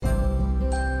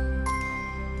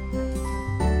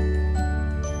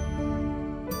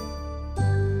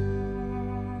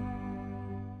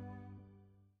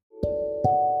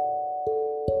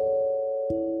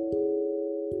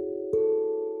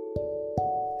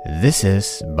This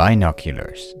is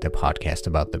Binoculars, the podcast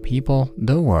about the people,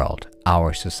 the world,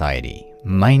 our society.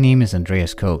 My name is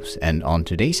Andreas Kopes, and on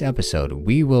today's episode,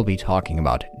 we will be talking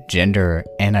about gender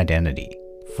and identity.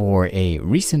 For a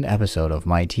recent episode of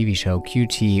my TV show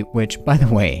QT, which, by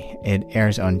the way, it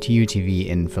airs on TUTV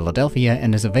in Philadelphia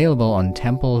and is available on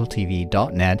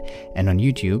templetv.net and on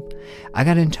YouTube, I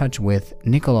got in touch with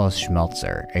Nikolaus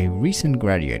Schmelzer, a recent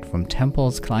graduate from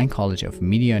Temple's Klein College of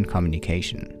Media and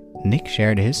Communication. Nick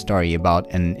shared his story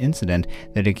about an incident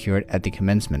that occurred at the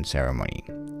commencement ceremony.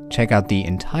 Check out the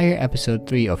entire episode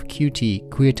 3 of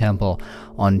QT Queer Temple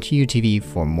on TUTV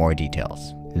for more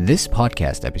details. This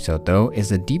podcast episode, though,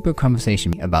 is a deeper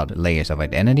conversation about layers of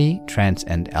identity, trans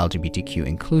and LGBTQ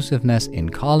inclusiveness in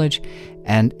college,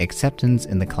 and acceptance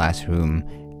in the classroom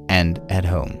and at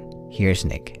home. Here's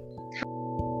Nick.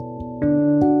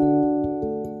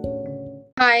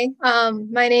 Hi,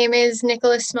 my name is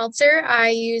Nikolaus Schmelzer. I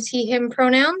use he, him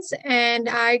pronouns, and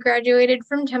I graduated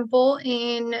from Temple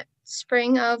in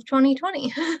spring of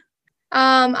 2020.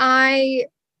 I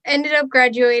ended up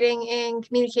graduating in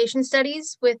communication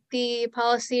studies with the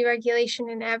policy, regulation,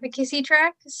 and advocacy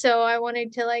track. So I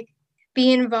wanted to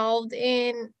be involved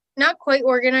in not quite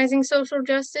organizing social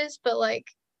justice, but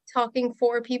talking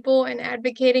for people and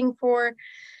advocating for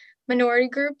minority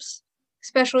groups.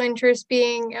 Special interest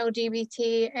being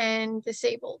LGBT and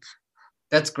disabled.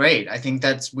 That's great. I think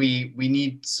we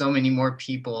need so many more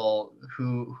people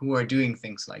who are doing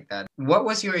things like that. What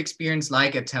was your experience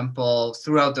like at Temple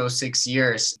throughout those 6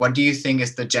 years? What do you think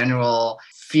is the general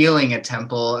feeling at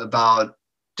Temple about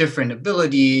different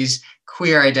abilities,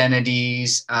 queer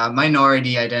identities,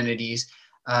 minority identities?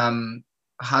 How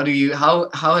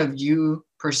have you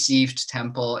perceived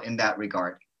Temple in that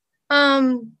regard?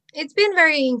 It's been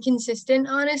very inconsistent,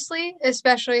 honestly,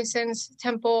 especially since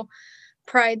Temple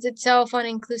prides itself on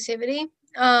inclusivity.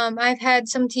 I've had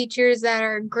some teachers that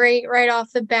are great right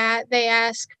off the bat. They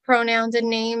ask pronouns and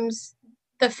names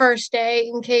the first day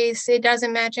in case it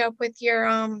doesn't match up with your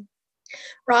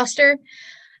roster.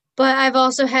 But I've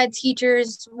also had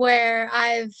teachers where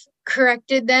I've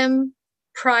corrected them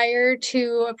prior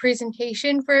to a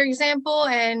presentation, for example,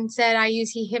 and said I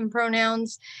use he, him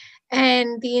pronouns.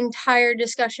 And the entire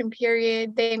discussion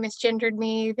period, they misgendered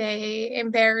me, they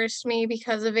embarrassed me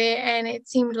because of it, and it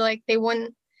seemed like they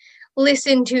wouldn't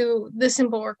listen to the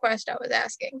simple request I was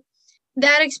asking.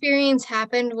 That experience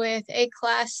happened with a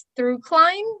class through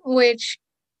Klein, which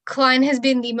Klein has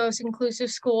been the most inclusive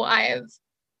school I have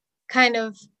kind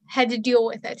of had to deal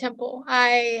with at Temple.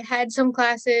 I had some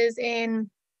classes in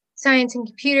science and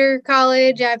computer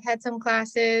college. I've had some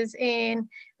classes in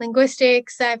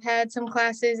linguistics. I've had some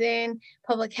classes in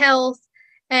public health,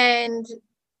 and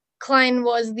Klein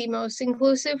was the most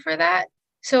inclusive for that.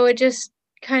 So it just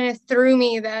kind of threw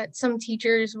me that some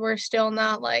teachers were still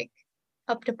not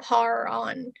up to par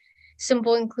on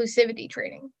simple inclusivity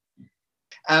training.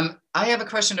 I have a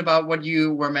question about what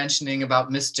you were mentioning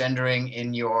about misgendering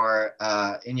in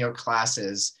your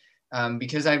classes,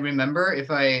 because I remember if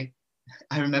I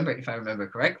remember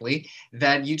correctly,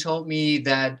 that you told me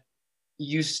that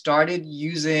you started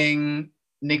using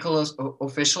Nikolaus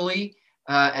officially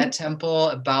at Temple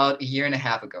about a year and a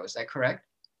half ago. Is that correct?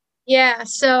 Yeah,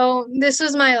 so this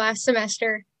was my last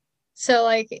semester. So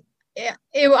I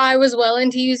was well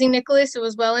into using Nikolaus. It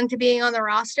was well into being on the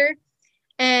roster.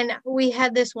 And we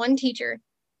had this one teacher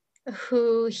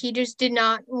who he just did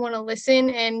not want to listen.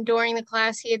 And during the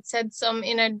class, he had said some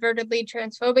inadvertently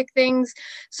transphobic things.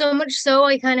 So much so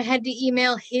I kind of had to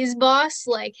email his boss,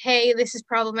 hey, this is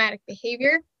problematic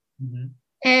behavior. Mm-hmm.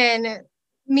 And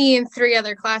me and 3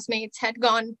 other classmates had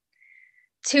gone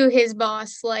to his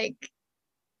boss,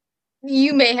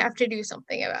 you may have to do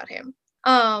something about him.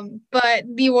 But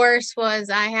the worst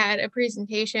was I had a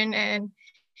presentation, and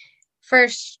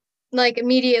first,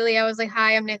 immediately I was like,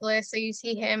 hi, I'm Nikolaus, so you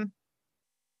see him.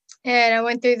 And I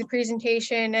went through the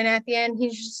presentation, and at the end,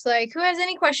 he's just like, who has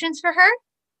any questions for her?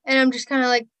 And I'm just kind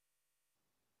of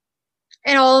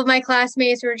and all of my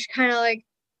classmates were just kind of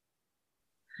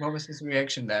what was his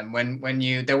reaction then? When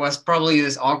there was probably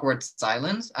this awkward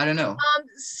silence? I don't know.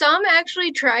 Some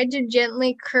actually tried to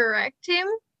gently correct him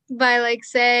by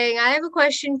saying, I have a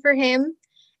question for him.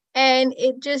 And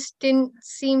it just didn't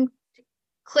seem to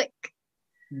click.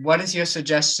 What is your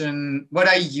suggestion? What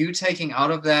are you taking out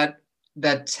of that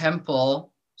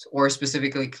Temple, or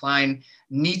specifically Klein,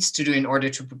 needs to do in order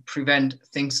to prevent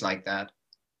things like that?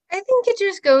 I think it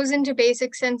just goes into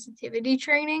basic sensitivity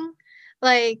training.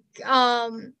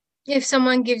 If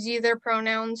someone gives you their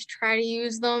pronouns, try to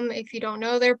use them. If you don't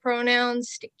know their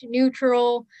pronouns, stick to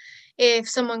neutral. if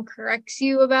someone corrects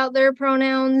you about their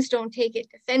pronouns, don't take it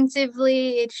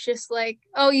defensively. It's just like,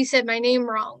 oh, you said my name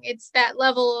wrong. It's that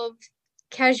level of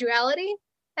casuality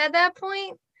at that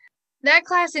point. That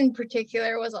class in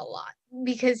particular was a lot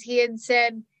because he had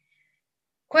said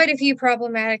quite a few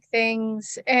problematic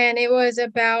things, and it was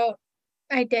about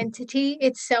identity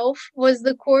itself was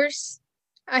the course.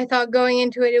 I thought going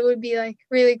into it, it would be like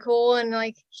really cool, and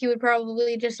like he would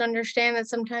probably just understand that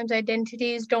sometimes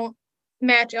identities don't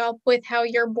match up with how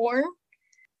you're born.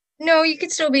 No, you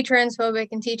could still be transphobic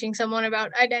in teaching someone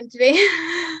about identity.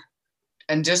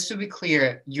 And just to be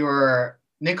clear, your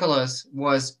Nicholas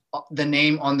was the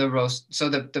name on the roast. So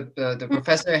the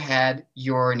professor had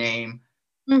your name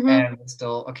and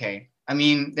still okay. I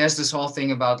mean, there's this whole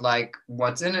thing about like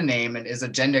what's in a name and is a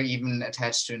gender even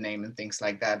attached to a name and things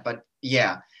like that. But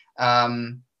yeah,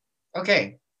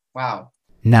 okay, wow.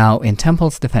 Now, in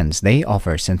Temple's defense, they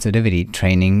offer sensitivity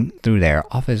training through their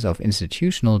Office of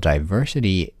Institutional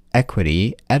Diversity,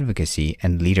 Equity, Advocacy,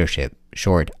 and Leadership,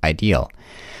 short IDEAL.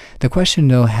 The question,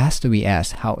 though, has to be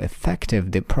asked how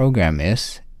effective the program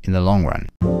is in the long run.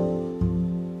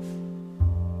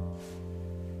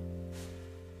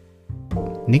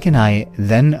 Nick and I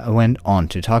then went on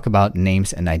to talk about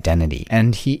names and identity,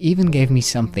 and he even gave me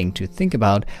something to think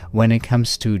about when it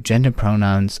comes to gender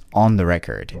pronouns on the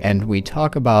record, and we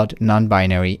talk about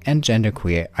non-binary and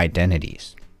genderqueer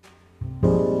identities.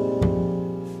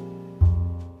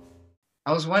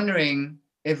 I was wondering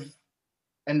if,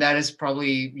 and that is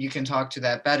probably, you can talk to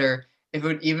that better, if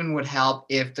it even would help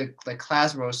if the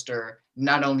class roster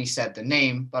not only said the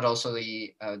name, but also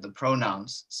the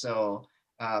pronouns. So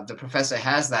the professor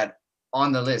has that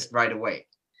on the list right away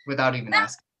without even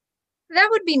asking. That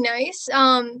would be nice.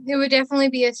 It would definitely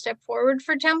be a step forward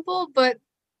for Temple, but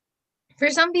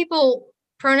for some people,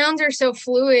 pronouns are so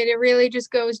fluid, it really just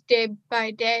goes day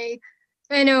by day.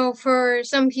 I know for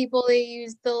some people, they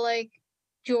use the like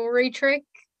jewelry trick,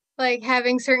 like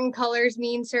having certain colors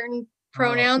mean certain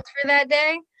pronouns for that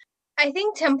day. I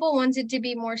think Temple wants it to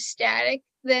be more static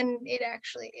than it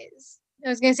actually is. I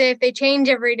was going to say, if they change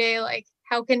every day, like,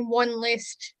 how can one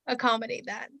list accommodate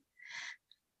that?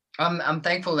 I'm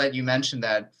thankful that you mentioned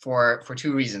that for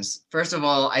two reasons. First of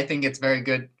all, I think it's very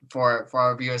good for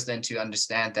our viewers then to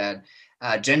understand that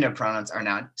gender pronouns are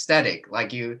not static,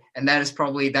 like you, and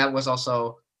that was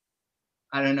also,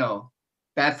 I don't know,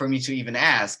 bad for me to even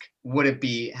ask. Would it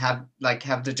be have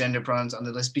the gender pronouns on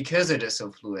the list because it is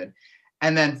so fluid?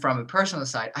 And then from a personal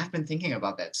side, I've been thinking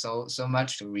about that so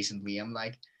much too recently. I'm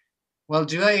like, well,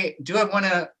 do I want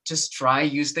to just try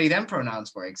use they them pronouns,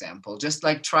 for example, just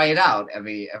like try it out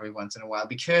every once in a while,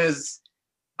 because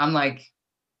I'm like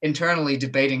internally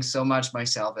debating so much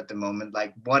myself at the moment.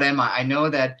 Like, what am I? I know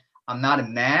that I'm not a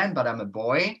man, but I'm a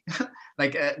boy.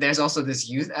 Like there's also this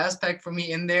youth aspect for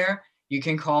me in there. You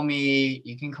can call me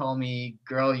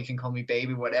girl, you can call me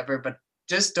baby, whatever, but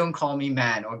just don't call me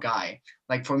man or guy.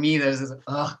 Like for me, there's this,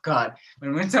 oh God,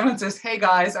 when someone says, hey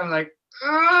guys, I'm like,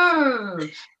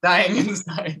 dying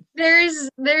inside.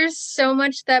 There's so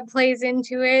much that plays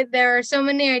into it. There are so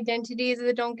many identities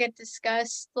that don't get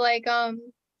discussed. Like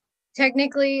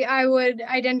technically I would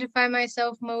identify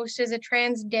myself most as a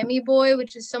trans demi boy,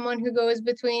 which is someone who goes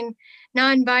between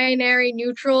non-binary,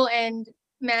 neutral, and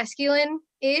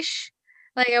masculine-ish.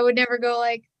 Like I would never go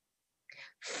like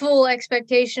full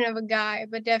expectation of a guy,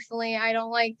 but definitely I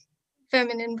don't like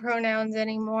feminine pronouns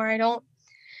anymore. I don't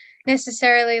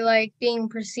necessarily like being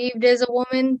perceived as a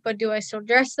woman, but do I still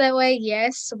dress that way?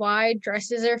 Yes. Why?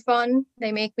 Dresses are fun.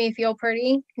 They make me feel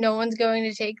pretty. No one's going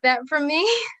to take that from me.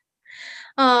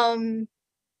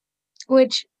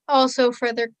 Which also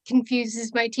further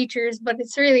confuses my teachers, but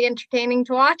it's really entertaining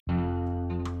to watch.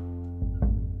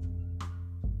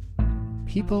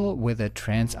 People with a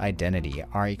trans identity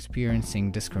are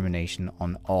experiencing discrimination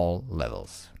on all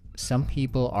levels. Some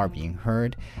people are being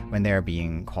heard when they are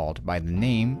being called by the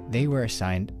name they were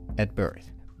assigned at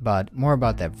birth. But more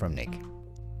about that from Nick.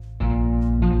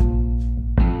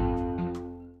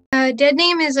 Dead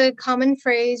name is a common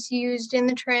phrase used in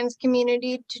the trans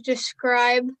community to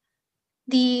describe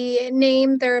the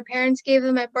name their parents gave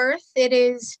them at birth. It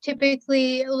is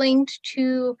typically linked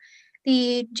to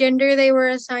the gender they were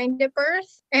assigned at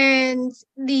birth, and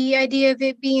the idea of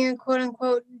it being a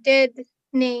quote-unquote dead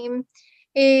name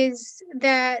is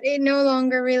that it no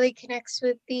longer really connects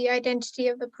with the identity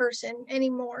of the person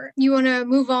anymore. You want to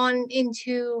move on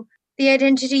into the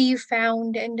identity you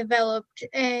found and developed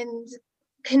and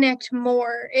connect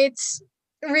more. It's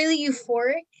really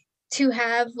euphoric to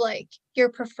have like your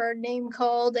preferred name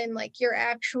called and like your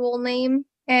actual name.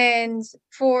 And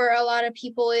for a lot of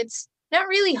people, it's not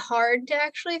really hard to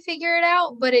actually figure it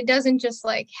out, but it doesn't just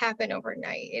like happen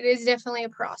overnight. It is definitely a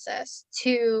process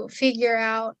to figure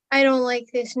out, I don't like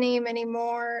this name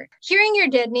anymore. Hearing your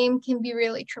dead name can be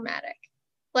really traumatic.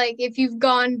 Like if you've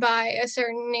gone by a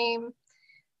certain name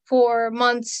for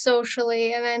months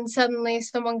socially and then suddenly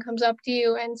someone comes up to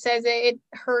you and says it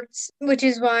hurts, which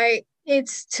is why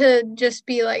it's to just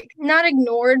be like not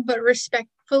ignored, but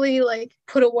respectfully like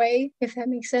put away, if that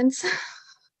makes sense.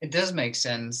 It does make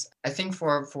sense. I think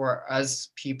for us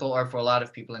people, or for a lot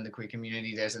of people in the queer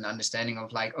community, there's an understanding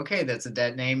of like, okay, that's a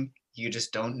dead name. You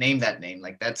just don't name that name.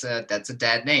 Like that's a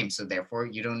dead name, so therefore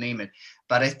you don't name it.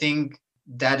 But I think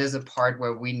that is a part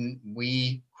where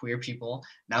we queer people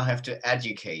now have to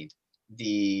educate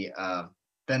the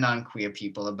non-queer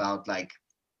people about like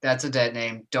that's a dead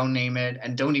name. Don't name it,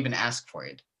 and don't even ask for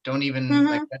it. Don't even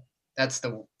like that. That's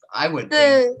the I would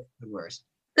think the worst.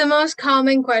 The most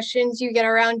common questions you get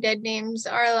around dead names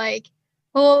are like,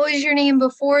 well, what was your name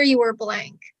before you were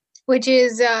blank? Which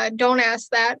is don't ask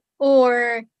that.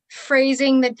 Or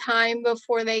phrasing the time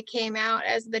before they came out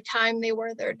as the time they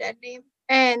were their dead name.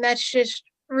 And that's just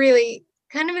really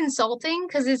kind of insulting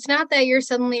because it's not that you're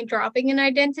suddenly dropping an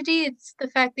identity. It's the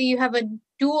fact that you have a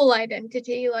dual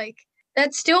identity. Like,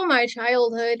 that's still my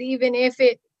childhood, even if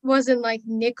it wasn't like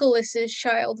Nicholas's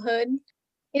childhood.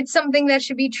 It's something that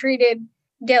should be treated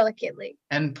delicately.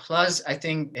 And plus, I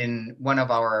think in one of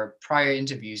our prior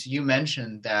interviews, you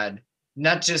mentioned that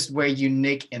not just were you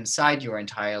Nick inside your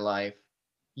entire life,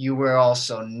 you were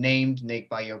also named Nick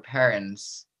by your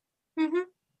parents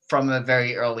from a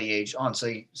very early age on.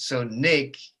 So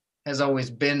Nick has always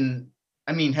been,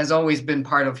 has always been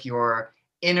part of your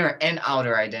inner and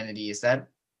outer identity. Is that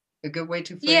a good way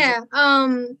to phrase it? Yeah.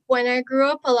 When I grew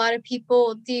up, a lot of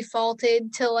people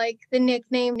defaulted to like the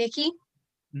nickname Nikki.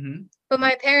 Mm-hmm. But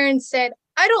my parents said,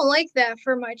 I don't like that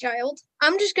for my child.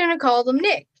 I'm just going to call them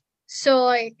Nick. So,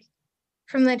 like,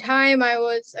 from the time I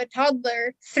was a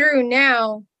toddler through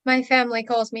now, my family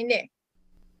calls me Nick.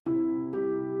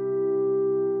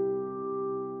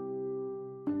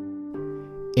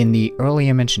 In the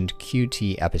earlier mentioned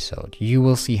QT episode, you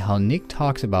will see how Nick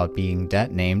talks about being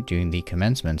dead named during the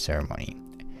commencement ceremony.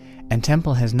 And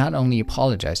Temple has not only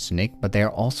apologized to Nick, but they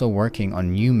are also working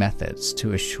on new methods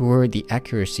to assure the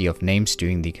accuracy of names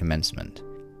during the commencement.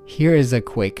 Here is a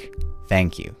quick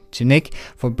thank you to Nick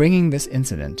for bringing this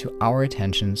incident to our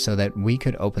attention so that we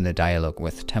could open the dialogue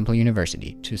with Temple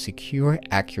University to secure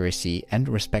accuracy and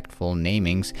respectful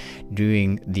namings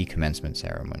during the commencement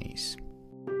ceremonies.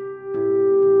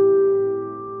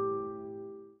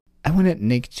 I wanted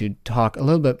Nick to talk a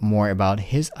little bit more about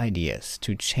his ideas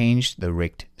to change the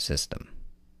rigged system.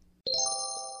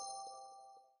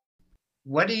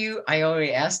 I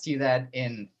already asked you that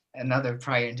in another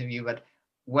prior interview, but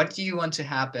what do you want to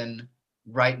happen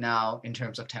right now in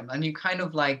terms of Temple? And you kind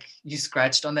of like, you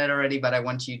scratched on that already, but I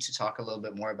want you to talk a little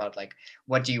bit more about like,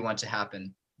 what do you want to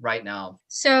happen right now?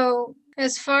 So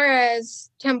as far as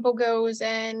Temple goes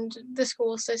and the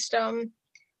school system,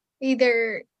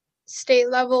 either state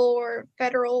level or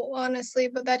federal, honestly,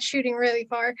 but that's shooting really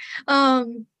far.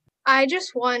 I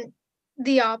just want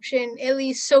the option, at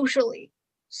least socially,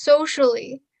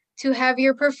 to have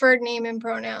your preferred name and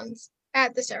pronouns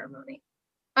at the ceremony.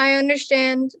 I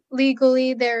understand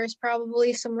legally there's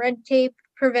probably some red tape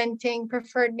preventing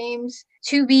preferred names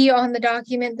to be on the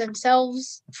document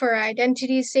themselves for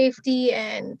identity safety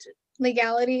and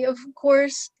legality, of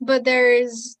course, but there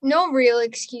is no real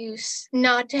excuse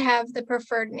not to have the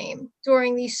preferred name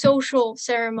during the social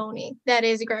ceremony that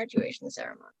is a graduation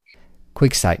ceremony.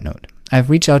 Quick side note. I've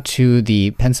reached out to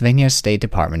the Pennsylvania State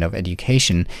Department of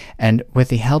Education, and with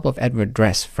the help of Edward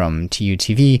Dress from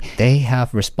TUTV, they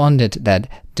have responded that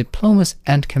diplomas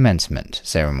and commencement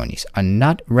ceremonies are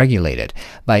not regulated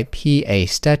by PA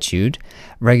statute,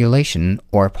 regulation,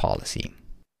 or policy.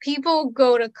 People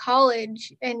go to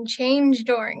college and change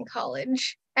during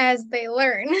college as they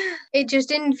learn. It just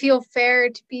didn't feel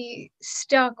fair to be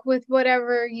stuck with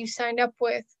whatever you signed up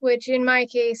with, which in my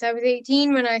case, I was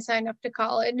 18 when I signed up to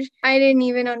college. I didn't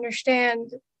even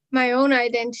understand my own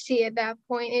identity at that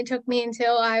point. It took me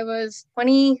until I was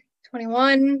 20,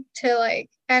 21 to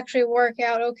like actually work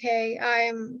out, okay,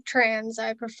 I'm trans,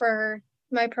 I prefer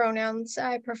my pronouns,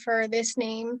 I prefer this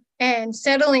name. And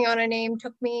settling on a name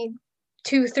took me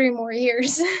 2-3 more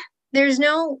years. There's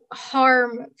no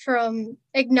harm from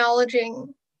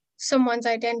acknowledging someone's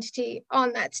identity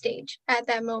on that stage at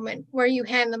that moment where you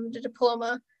hand them the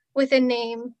diploma with a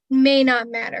name may not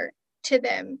matter to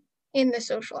them in the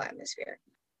social atmosphere.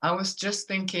 I was just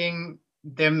thinking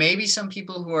there may be some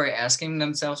people who are asking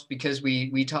themselves, because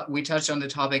we touched on the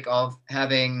topic of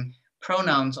having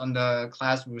pronouns on the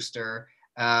class rooster,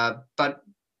 but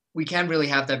we can't really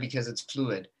have that because it's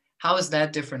fluid. How is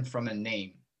that different from a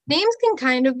name? Names can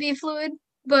kind of be fluid,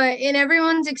 but in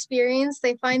everyone's experience,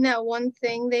 they find that one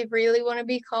thing they really want to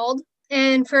be called.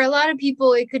 And for a lot of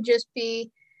people, it could just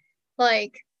be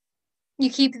like you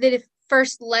keep the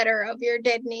first letter of your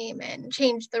dead name and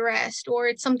change the rest, or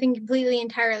it's something completely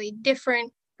entirely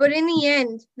different. But in the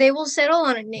end, they will settle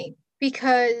on a name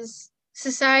because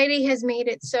society has made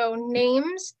it so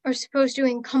names are supposed to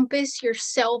encompass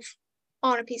yourself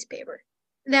on a piece of paper.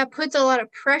 That puts a lot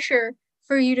of pressure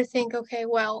for you to think, okay,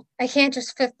 well, I can't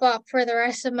just flip-flop for the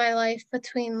rest of my life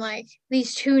between like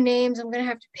these two names. I'm going to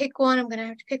have to pick one. I'm going to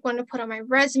have to pick one to put on my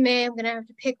resume. I'm going to have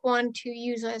to pick one to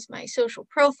use as my social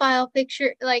profile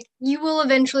picture. Like, you will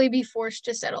eventually be forced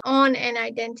to settle on an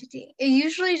identity. It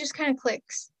usually just kind of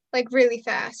clicks like really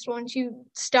fast once you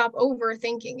stop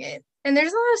overthinking it. And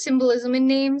there's a lot of symbolism in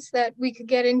names that we could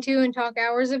get into and talk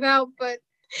hours about, but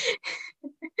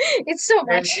it's so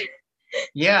much.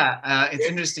 Yeah, it's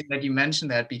interesting that you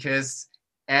mentioned that, because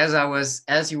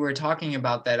as you were talking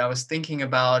about that, I was thinking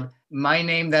about my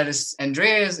name, that is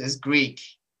Andreas, is Greek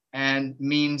and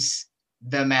means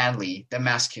the manly, the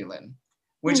masculine,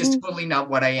 which is totally not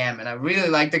what I am. And I really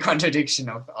like the contradiction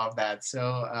of that. So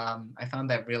I found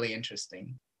that really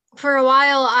interesting. For a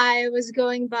while, I was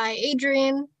going by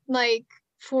Adrian. Like,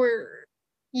 for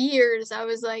years, I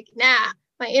was like, nah,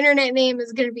 my internet name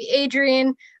is going to be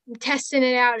Adrian. I'm testing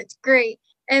it out. It's great.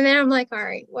 And then I'm like, all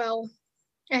right, well,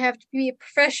 I have to be a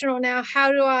professional now.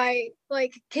 How do I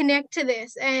like connect to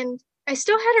this? And I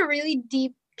still had a really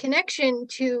deep connection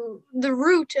to the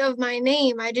root of my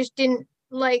name. I just didn't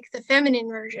like the feminine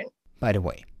version. By the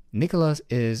way, Nicholas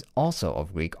is also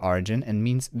of Greek origin and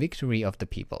means victory of the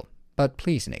people. But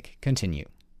please, Nick, continue.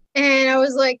 And I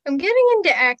was like, I'm getting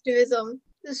into activism.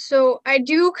 So I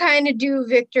do kind of do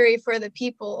victory for the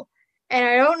people. And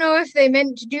I don't know if they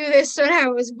meant to do this when I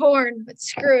was born, but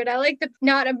screw it. I like the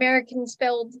not American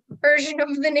spelled version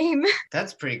of the name.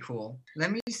 That's pretty cool.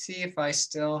 Let me see if I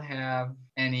still have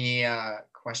any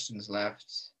questions left.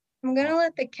 I'm going to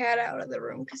let the cat out of the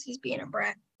room because he's being a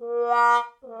brat. By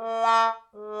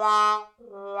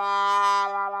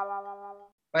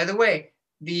the way,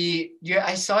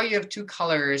 I saw you have two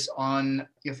colors on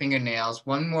your fingernails.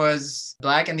 One was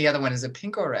black and the other one is a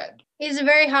pink or red. It's a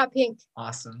very hot pink.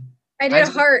 Awesome. I did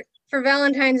a heart for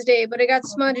Valentine's Day, but it got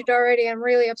smudged already. I'm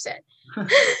really upset.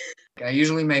 I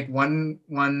usually make one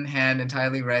hand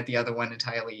entirely red, the other one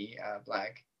entirely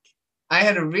black. I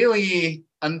had a really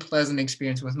unpleasant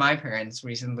experience with my parents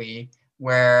recently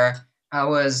where I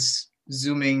was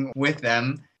Zooming with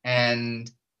them,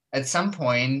 and at some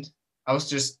point, I was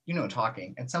just,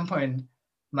 talking. At some point,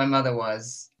 my mother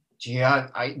was, do you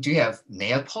have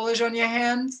nail polish on your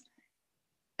hands?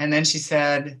 And then she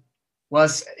said, well,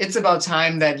 it's about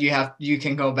time that you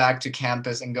can go back to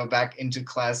campus and go back into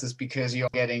classes because you're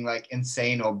getting like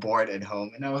insane or bored at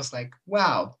home. And I was like,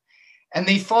 wow. And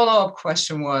the follow-up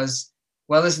question was,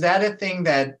 well, is that a thing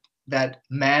that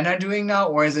men are doing now,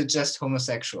 or is it just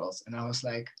homosexuals? And I was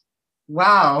like,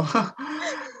 wow.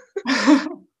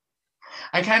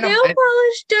 Nail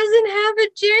polish doesn't have a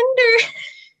gender.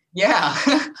 Yeah.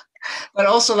 But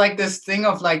also like this thing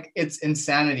of like, it's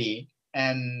insanity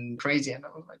and crazy. And I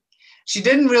was like, she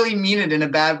didn't really mean it in a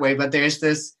bad way, but there's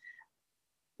this,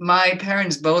 my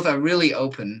parents both are really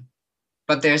open,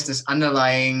 but there's this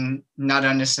underlying not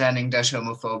understanding Dutch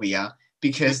homophobia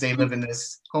because they live in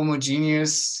this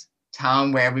homogeneous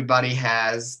town where everybody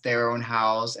has their own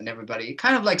house and everybody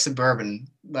kind of like suburban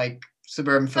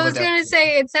Philadelphia. I was going to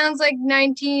say, it sounds like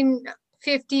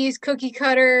 1950s cookie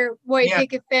cutter, white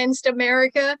picket fenced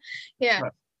America. Yeah.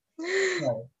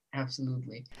 Right.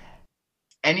 Absolutely.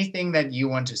 Anything that you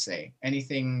want to say?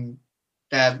 Anything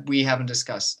that we haven't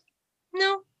discussed?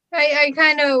 No, I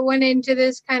kind of went into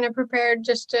this kind of prepared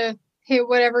just to hit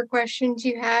whatever questions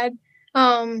you had.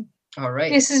 All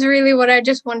right. This is really what I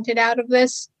just wanted out of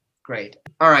this. Great.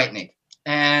 All right, Nick.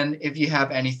 And if you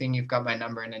have anything, you've got my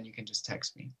number and then you can just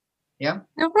text me. Yeah?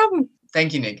 No problem.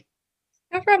 Thank you, Nick.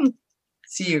 No problem.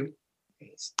 See you.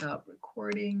 Okay, stop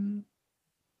recording.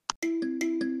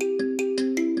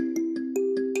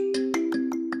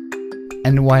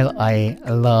 And while I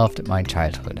loved my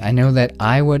childhood, I know that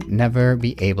I would never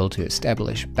be able to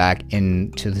establish back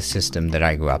into the system that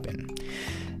I grew up in.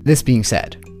 This being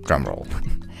said, drumroll,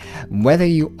 whether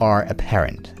you are a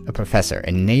parent, a professor,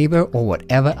 a neighbor, or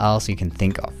whatever else you can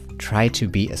think of, try to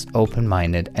be as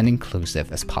open-minded and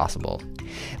inclusive as possible.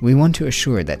 We want to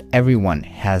assure that everyone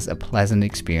has a pleasant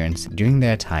experience during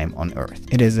their time on Earth.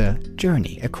 It is a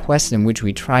journey, a quest in which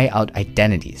we try out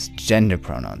identities, gender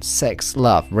pronouns, sex,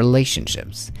 love,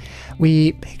 relationships.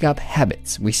 We pick up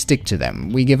habits, we stick to them,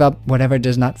 we give up whatever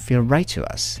does not feel right to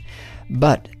us.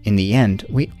 But in the end,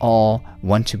 we all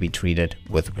want to be treated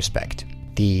with respect.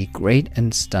 The great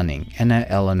and stunning Anna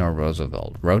Eleanor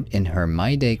Roosevelt wrote in her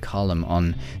My Day column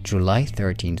on July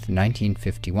 13th,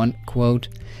 1951, quote,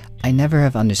 "I never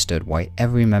have understood why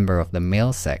every member of the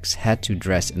male sex had to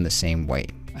dress in the same way.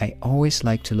 I always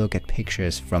like to look at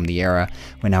pictures from the era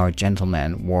when our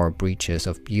gentlemen wore breeches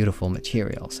of beautiful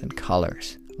materials and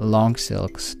colors, long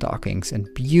silk stockings,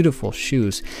 and beautiful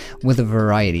shoes with a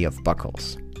variety of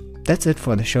buckles." That's it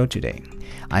for the show today.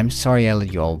 I'm sorry I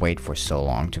let you all wait for so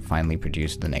long to finally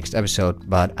produce the next episode,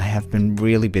 but I have been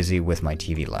really busy with my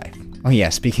TV life. Oh yeah,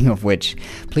 speaking of which,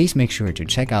 please make sure to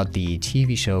check out the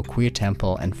TV show Queer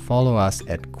Temple and follow us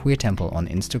at Queer Temple on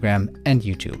Instagram and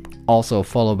YouTube. Also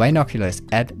follow Binoculars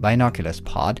at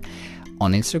BinocularSpod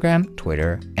on Instagram,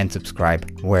 Twitter, and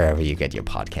subscribe wherever you get your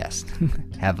podcast.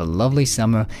 Have a lovely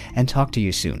summer and talk to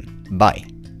you soon. Bye.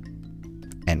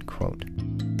 End quote.